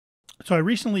So I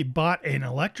recently bought an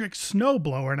electric snow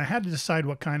blower and I had to decide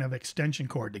what kind of extension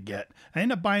cord to get. I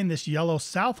ended up buying this yellow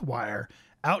Southwire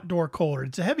outdoor cord.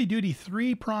 It's a heavy duty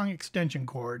 3-prong extension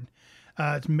cord.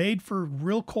 It's made for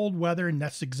real cold weather, and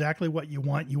that's exactly what you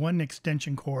want. You want an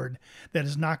extension cord that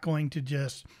is not going to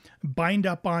just bind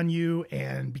up on you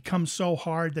and become so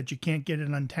hard that you can't get it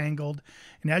untangled.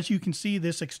 And as you can see,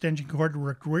 this extension cord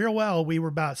worked real well. We were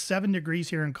about 7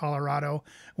 degrees here in Colorado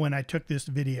when I took this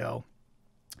video.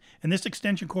 And this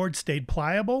extension cord stayed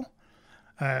pliable.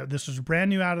 This was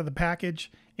brand new out of the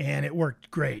package, and it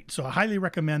worked great. So I highly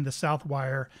recommend the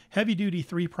Southwire heavy-duty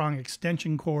 3-prong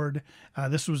extension cord.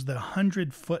 This was the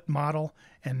 100-foot model,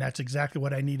 and that's exactly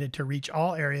what I needed to reach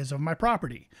all areas of my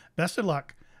property. Best of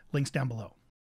luck. Links down below.